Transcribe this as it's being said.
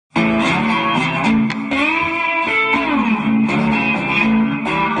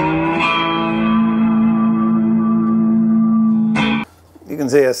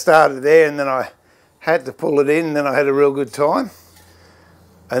see I started there and then I had to pull it in, and then I had a real good time.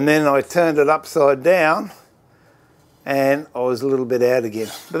 And then I turned it upside down and I was a little bit out again.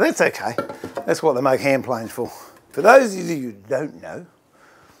 But that's okay. That's what they make hand planes for. For those of you who don't know,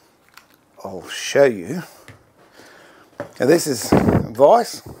 I'll show you. Now this is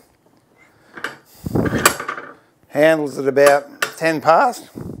vise. Handles at about 10 past.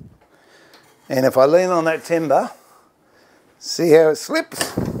 And if I lean on that timber, see how it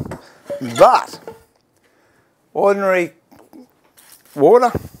slips? But ordinary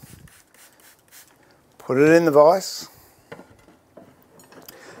water, put it in the vise,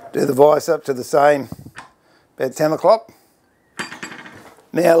 do the vise up to the same, about 10 o'clock.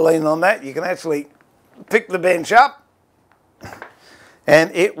 Now lean on that, you can actually pick the bench up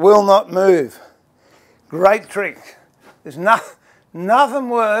and it will not move. Great trick. There's nothing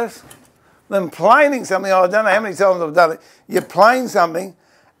worse than planing something. I don't know how many times I've done it. You plane something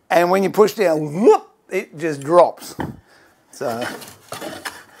and when you push down, whoop, it just drops. So,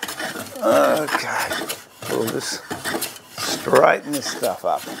 okay, we'll just straighten this stuff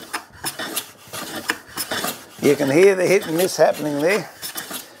up. You can hear the hit and miss happening there.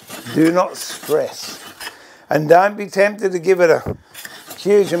 Do not stress. And don't be tempted to give it a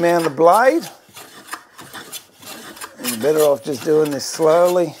huge amount of blade. You're better off just doing this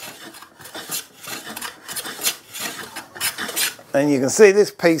slowly. And you can see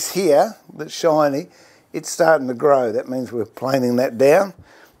this piece here that's shiny, it's starting to grow. That means we're planing that down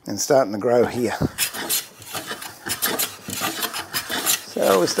and starting to grow here.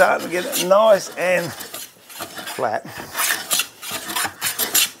 So we're starting to get it nice and flat.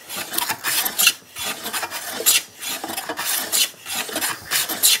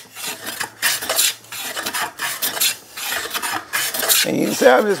 And you can see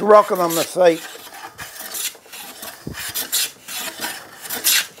I'm just rocking on my feet.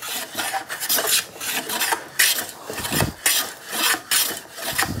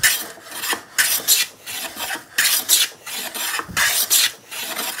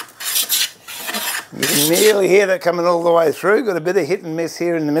 You can nearly hear that coming all the way through. Got a bit of hit and miss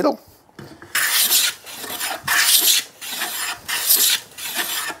here in the middle.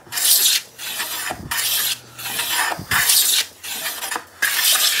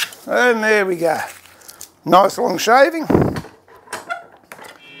 And there we go. Nice long shaving.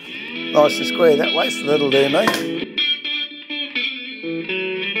 Nice and square that way, so that'll do me.